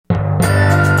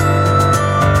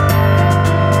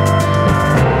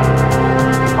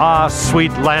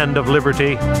sweet land of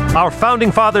liberty. Our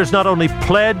founding fathers not only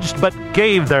pledged, but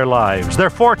gave their lives, their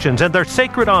fortunes, and their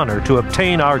sacred honor to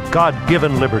obtain our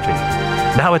God-given liberty.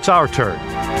 Now it's our turn.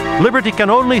 Liberty can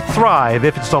only thrive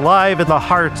if it's alive in the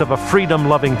hearts of a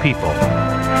freedom-loving people.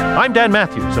 I'm Dan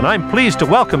Matthews, and I'm pleased to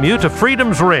welcome you to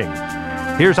Freedom's Ring.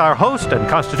 Here's our host and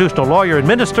constitutional lawyer and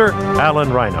minister,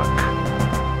 Alan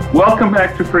Reinach. Welcome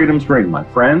back to Freedom's Ring, my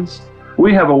friends.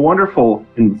 We have a wonderful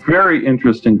and very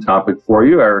interesting topic for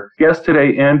you. Our guest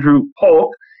today, Andrew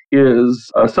Polk, is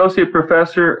Associate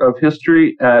Professor of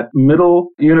History at Middle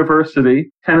University,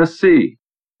 Tennessee.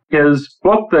 His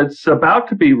book that's about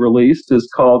to be released is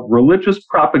called Religious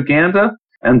Propaganda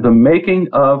and the Making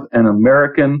of an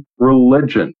American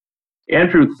Religion.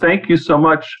 Andrew, thank you so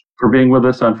much for being with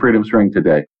us on Freedom's Ring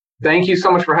today. Thank you so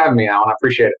much for having me, Alan. I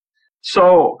appreciate it.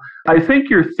 So I think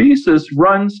your thesis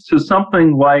runs to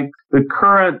something like the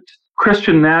current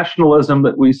Christian nationalism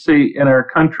that we see in our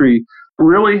country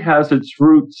really has its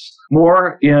roots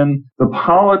more in the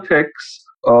politics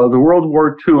of the World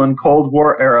War II and Cold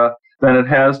War era than it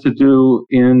has to do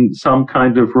in some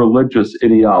kind of religious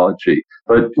ideology.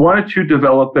 But why don't you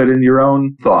develop it in your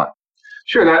own thought?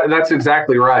 Sure, that's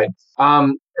exactly right.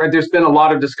 There's been a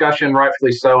lot of discussion,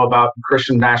 rightfully so, about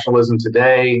Christian nationalism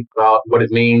today, about what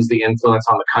it means, the influence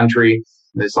on the country,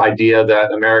 this idea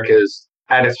that America is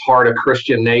at its heart a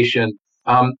Christian nation.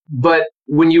 But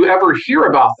when you ever hear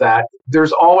about that,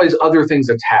 there's always other things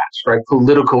attached, right?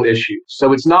 Political issues.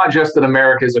 So it's not just that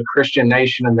America is a Christian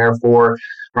nation and therefore,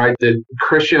 right, the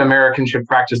Christian American should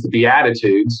practice the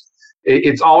Beatitudes.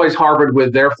 It's always harbored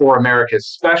with, therefore, America is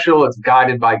special, it's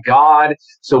guided by God,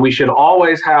 so we should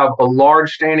always have a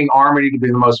large standing army to be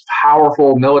the most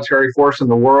powerful military force in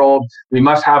the world. We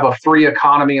must have a free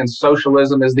economy and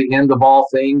socialism is the end of all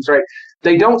things, right?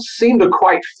 They don't seem to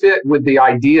quite fit with the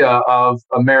idea of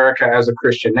America as a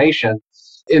Christian nation.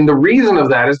 And the reason of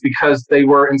that is because they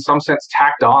were, in some sense,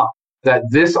 tacked on. That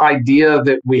this idea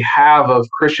that we have of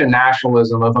Christian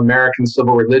nationalism, of American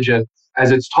civil religion,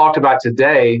 as it's talked about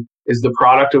today, is the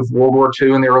product of World War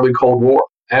II and the early Cold War.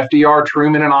 FDR,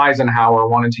 Truman, and Eisenhower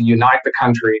wanted to unite the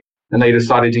country, and they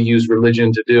decided to use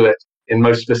religion to do it, and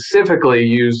most specifically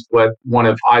used what one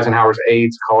of Eisenhower's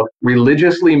aides called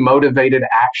religiously motivated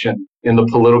action in the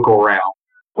political realm.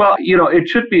 Well, it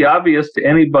should be obvious to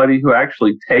anybody who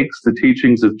actually takes the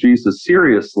teachings of Jesus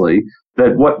seriously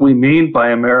that what we mean by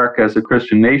America as a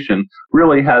Christian nation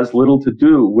really has little to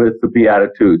do with the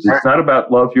Beatitudes. It's not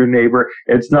about love your neighbor.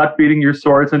 It's not beating your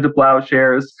swords into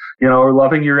plowshares, or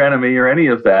loving your enemy or any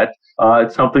of that.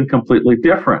 It's something completely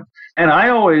different. And I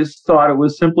always thought it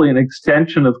was simply an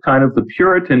extension of kind of the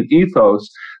Puritan ethos.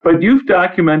 But you've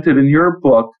documented in your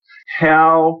book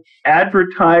how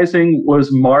advertising was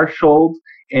marshaled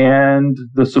and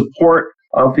the support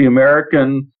of the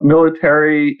American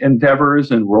military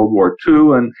endeavors in World War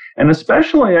II, and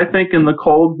especially, I think, in the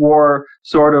Cold War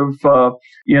sort of,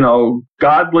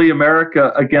 godly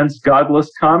America against godless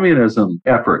communism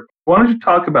effort. Why don't you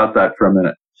talk about that for a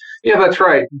minute? Yeah, that's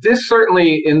right. This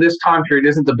certainly, in this time period,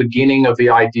 isn't the beginning of the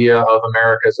idea of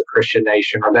America as a Christian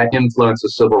nation or that influence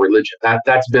of civil religion.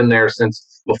 That's been there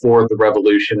since before the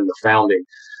Revolution and the founding.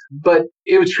 But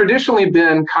it was traditionally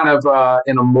been kind of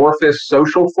an amorphous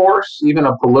social force, even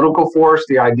a political force,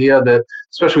 the idea that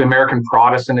especially American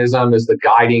Protestantism is the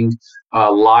guiding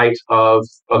light of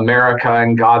America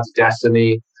and God's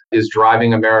destiny is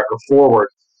driving America forward.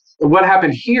 What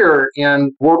happened here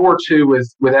in World War II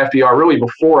with FDR, really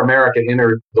before America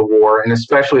entered the war, and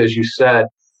especially, as you said,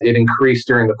 it increased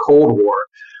during the Cold War,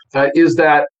 is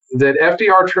that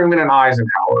FDR, Truman, and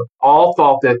Eisenhower all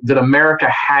thought that America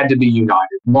had to be united.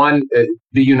 One,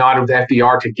 be united with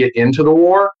FDR to get into the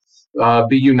war,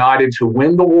 be united to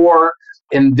win the war,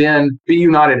 and then be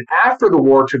united after the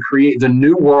war to create the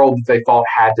new world that they thought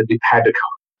had to come.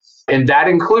 And that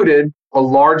included a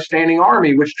large standing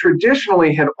army, which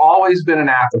traditionally had always been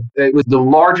anathema. It was the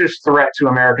largest threat to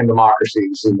American democracy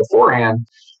beforehand.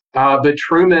 But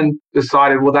Truman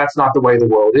decided, well, that's not the way the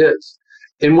world is.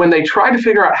 And when they tried to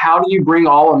figure out how do you bring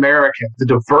all Americans, the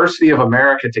diversity of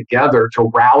America together to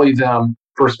rally them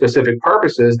for specific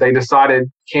purposes, they decided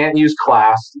can't use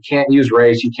class, you can't use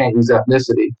race, you can't use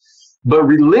ethnicity. But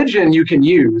religion you can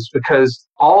use because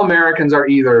all Americans are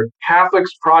either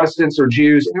Catholics, Protestants, or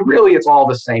Jews, and really it's all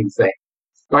the same thing.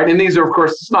 Right? And these are, of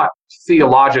course, it's not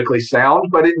theologically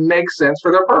sound, but it makes sense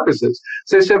for their purposes.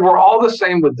 So they said, we're all the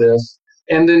same with this.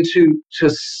 And then to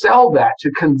sell that,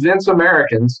 to convince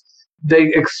Americans,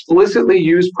 they explicitly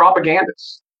use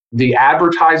propagandists. The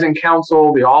Advertising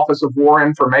Council, the Office of War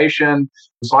Information,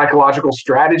 the Psychological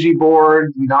Strategy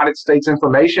Board, United States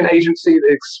Information Agency,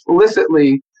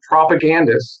 explicitly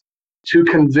propagandists to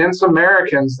convince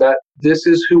Americans that this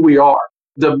is who we are.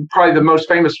 Probably the most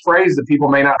famous phrase that people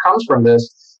may not comes from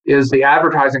this is the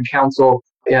Advertising Council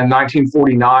in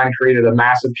 1949 created a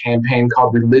massive campaign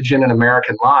called Religion in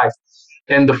American Life.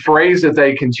 And the phrase that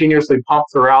they continuously pump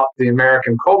throughout the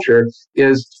American culture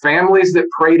is families that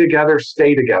pray together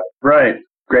stay together. Right.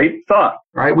 Great thought.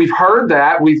 Right. We've heard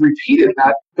that. We've repeated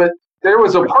that. But there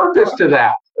was a purpose to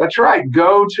that. That's right.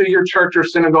 Go to your church or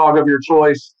synagogue of your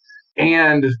choice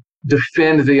and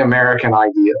defend the American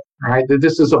idea. Right. That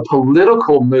this is a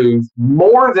political move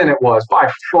more than it was,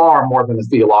 by far more than a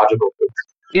theological move.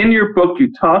 In your book,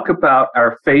 you talk about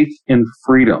our faith in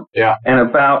freedom, and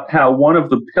about how one of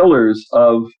the pillars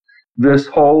of this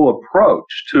whole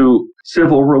approach to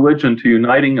civil religion, to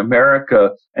uniting America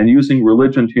and using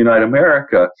religion to unite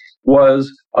America, was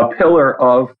a pillar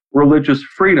of religious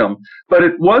freedom. But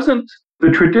it wasn't the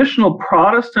traditional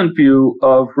Protestant view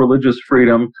of religious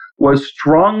freedom was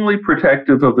strongly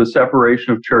protective of the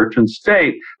separation of church and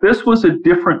state. This was a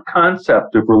different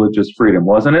concept of religious freedom,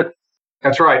 wasn't it?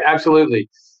 That's right. Absolutely.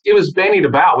 It was bandied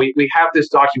about. We have this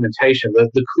documentation.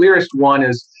 The clearest one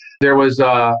is there was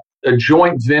a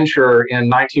joint venture in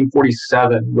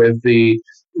 1947 with the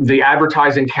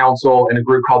Advertising Council and a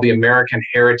group called the American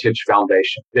Heritage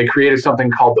Foundation. They created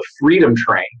something called the Freedom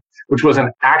Train, which was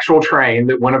an actual train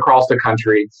that went across the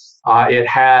country. It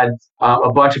had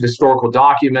a bunch of historical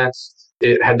documents.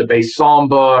 It had the base psalm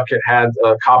book. It had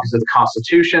copies of the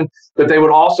Constitution. But they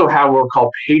would also have what were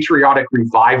called patriotic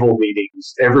revival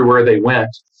meetings everywhere they went.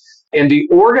 And the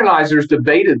organizers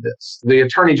debated this. The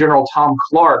Attorney General, Tom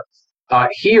Clark,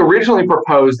 he originally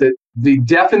proposed that the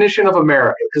definition of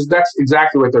America, because that's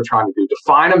exactly what they're trying to do,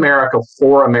 define America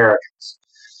for Americans,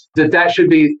 that should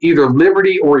be either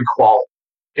liberty or equality.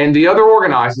 And the other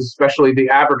organizers, especially the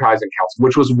Advertising Council,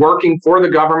 which was working for the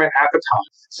government at the time,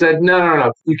 said,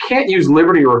 no, you can't use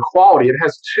liberty or equality. It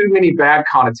has too many bad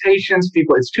connotations.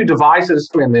 It's too divisive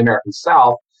in the American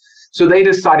South. So they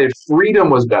decided freedom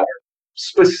was better,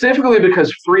 specifically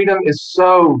because freedom is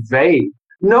so vague.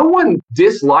 No one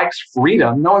dislikes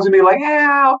freedom. No one's going to be like,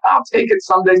 I'll take it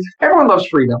some days. Everyone loves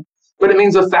freedom, but it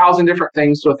means 1,000 different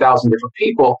things to 1,000 different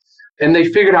people. And they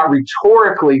figured out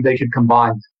rhetorically they could combine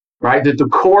them. Right, that the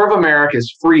core of America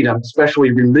is freedom,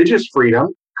 especially religious freedom,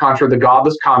 contra the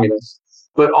godless communists,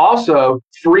 but also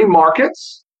free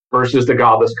markets versus the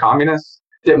godless communists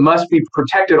that must be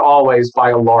protected always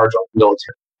by a large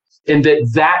military. And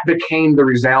that became the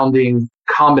resounding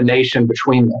combination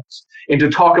between those. And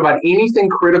to talk about anything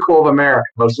critical of America,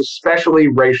 most especially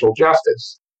racial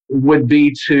justice, would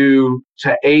be to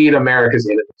aid America's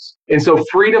enemies. And so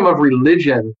freedom of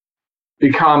religion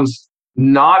becomes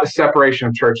not a separation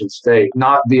of church and state,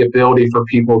 not the ability for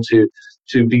people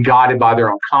to be guided by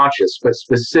their own conscience, but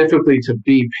specifically to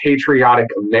be patriotic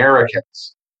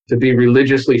Americans. To be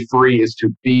religiously free is to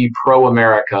be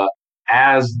pro-America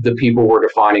as the people were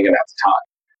defining it at the time.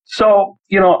 So,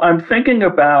 I'm thinking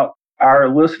about our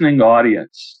listening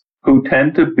audience who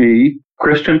tend to be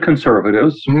Christian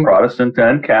conservatives, Protestant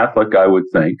and Catholic, I would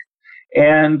think,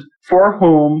 and for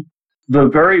whom the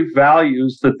very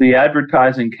values that the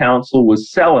Advertising Council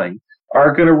was selling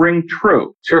are going to ring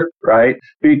true, right?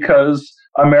 Because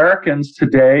Americans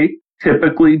today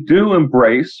typically do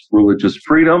embrace religious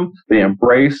freedom. They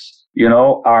embrace,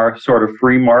 our sort of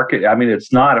free market. I mean,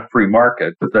 it's not a free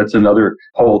market, but that's another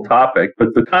whole topic.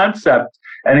 But the concept,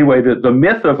 anyway, the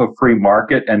myth of a free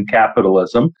market and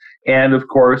capitalism, and of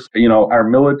course, our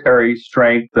military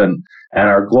strength and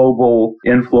our global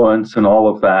influence and all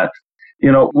of that.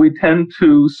 We tend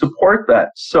to support that.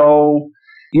 So,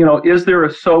 is there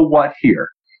a so what here?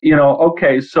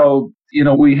 Okay, so,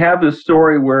 we have this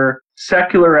story where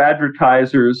secular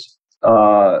advertisers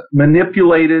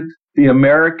manipulated the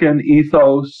American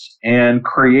ethos and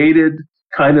created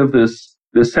kind of this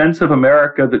sense of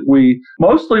America that we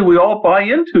all buy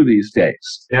into these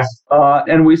days. Yes.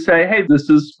 And we say, hey, this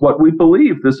is what we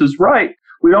believe. This is right.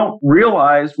 We don't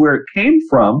realize where it came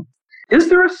from. Is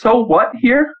there a so what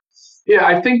here? Yeah,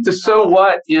 I think the so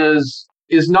what is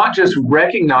not just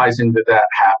recognizing that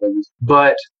happened,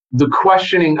 but the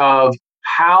questioning of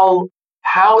how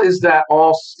is that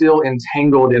all still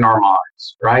entangled in our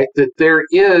minds, right? That there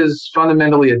is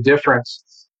fundamentally a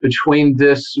difference between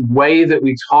this way that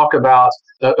we talk about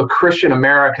a Christian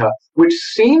America, which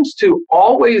seems to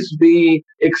always be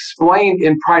explained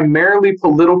in primarily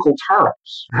political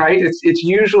terms, right? It's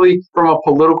usually from a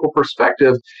political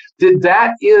perspective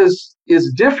that is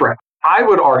different. I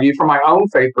would argue, from my own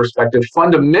faith perspective,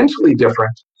 fundamentally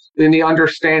different than the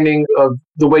understanding of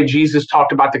the way Jesus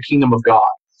talked about the kingdom of God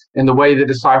and the way the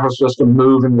disciples were supposed to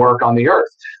move and work on the earth.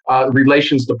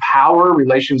 Relations to power,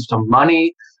 relations to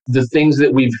money, the things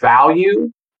that we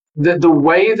value, the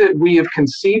way that we have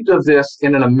conceived of this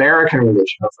in an American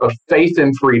religion, of faith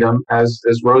and freedom, as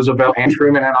Roosevelt and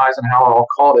Truman and Eisenhower all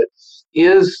called it,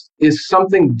 is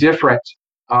something different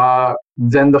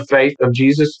than the faith of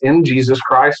Jesus in Jesus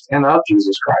Christ and of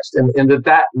Jesus Christ. And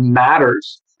that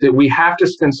matters, that we have to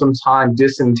spend some time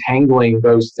disentangling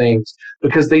those things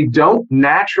because they don't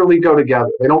naturally go together.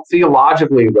 They don't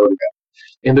theologically go together.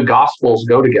 And the Gospels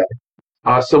go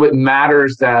together. So it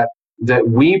matters that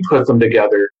we put them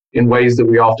together in ways that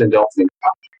we often don't think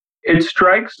about. It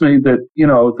strikes me that,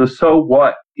 the so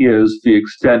what is the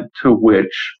extent to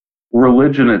which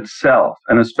religion itself,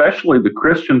 and especially the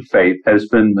Christian faith, has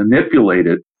been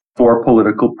manipulated for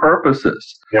political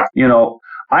purposes. Yeah.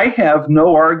 I have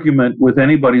no argument with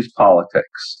anybody's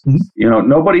politics. Mm-hmm.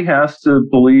 Nobody has to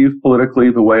believe politically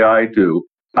the way I do.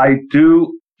 I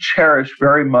do cherish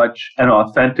very much an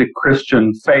authentic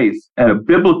Christian faith and a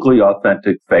biblically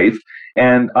authentic faith,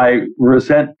 and I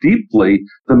resent deeply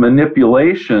the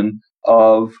manipulation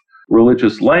of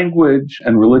religious language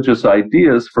and religious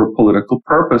ideas for political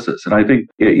purposes. And I think,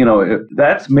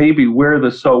 that's maybe where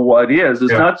the so what is.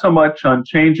 It's not so much on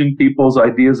changing people's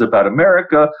ideas about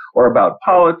America or about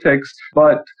politics,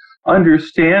 but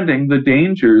understanding the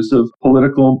dangers of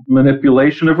political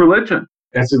manipulation of religion.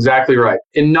 That's exactly right.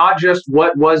 And not just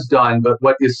what was done, but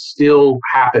what is still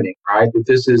happening, right?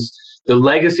 That the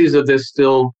legacies of this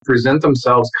still present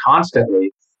themselves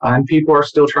constantly, and people are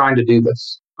still trying to do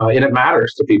this. And it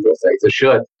matters to people of faith. It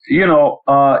should.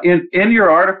 In your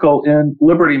article in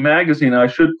Liberty Magazine, I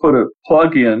should put a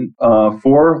plug in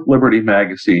for Liberty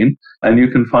Magazine, and you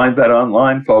can find that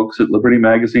online, folks, at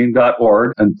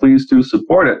libertymagazine.org, and please do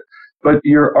support it. But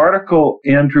your article,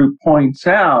 Andrew, points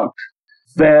out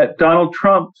that Donald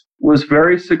Trump was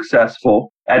very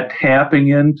successful at tapping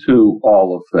into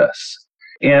all of this.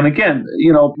 And again,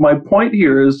 my point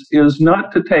here is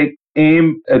not to take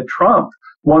aim at Trump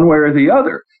one way or the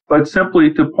other, but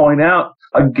simply to point out,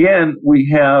 again, we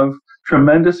have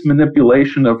tremendous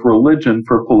manipulation of religion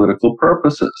for political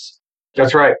purposes.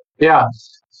 That's right. Yeah.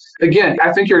 Again,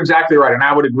 I think you're exactly right, and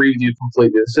I would agree with you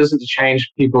completely. This isn't to change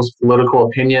people's political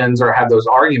opinions or have those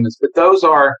arguments, but those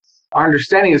are, our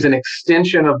understanding is an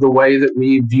extension of the way that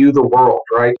we view the world,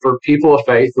 right? For people of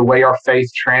faith, the way our faith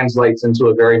translates into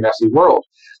a very messy world.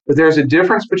 But there's a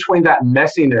difference between that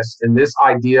messiness and this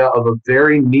idea of a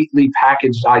very neatly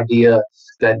packaged idea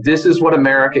that this is what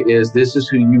America is, this is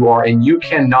who you are, and you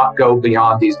cannot go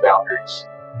beyond these boundaries.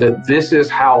 That this is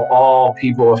how all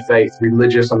people of faith,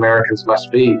 religious Americans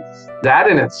must be. That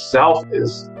in itself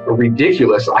is a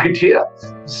ridiculous idea.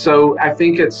 So I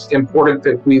think it's important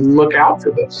that we look out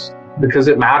for this because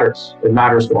it matters. It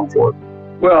matters going forward.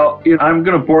 Well, I'm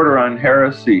going to border on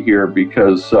heresy here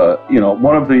because,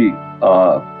 one of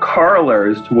the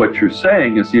corollaries to what you're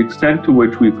saying is the extent to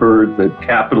which we've heard that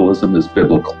capitalism is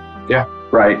biblical. Yeah.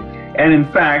 Right. And in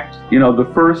fact,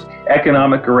 the first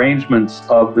economic arrangements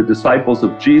of the disciples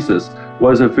of Jesus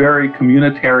was a very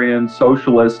communitarian,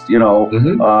 socialist,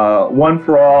 one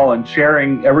for all and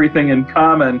sharing everything in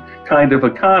common kind of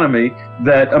economy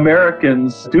that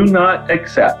Americans do not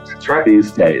accept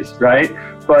these days, right?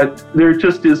 But there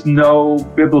just is no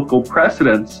biblical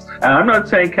precedence. And I'm not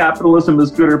saying capitalism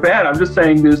is good or bad. I'm just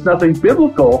saying there's nothing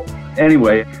biblical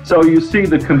anyway. So you see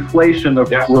the conflation of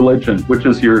religion, which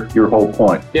is your whole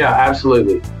point. Yeah,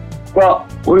 absolutely. Well,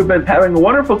 we've been having a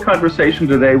wonderful conversation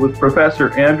today with Professor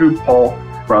Andrew Pohl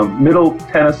from Middle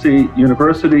Tennessee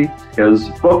University. His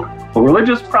book,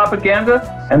 Religious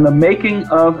Propaganda and the Making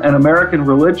of an American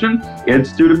Religion.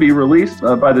 It's due to be released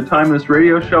by the time this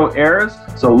radio show airs.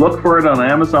 So look for it on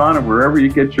Amazon or wherever you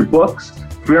get your books.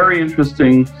 Very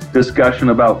interesting discussion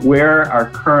about where our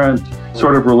current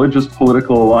sort of religious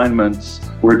political alignments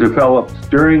were developed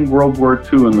during World War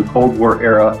II and the Cold War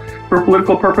era for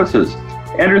political purposes.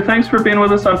 Andrew, thanks for being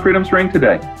with us on Freedom's Ring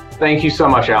today. Thank you so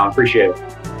much, Alan. Appreciate it.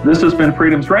 This has been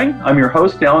Freedom's Ring. I'm your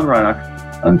host, Alan Reinach.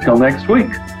 Until next week,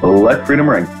 let freedom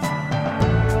ring.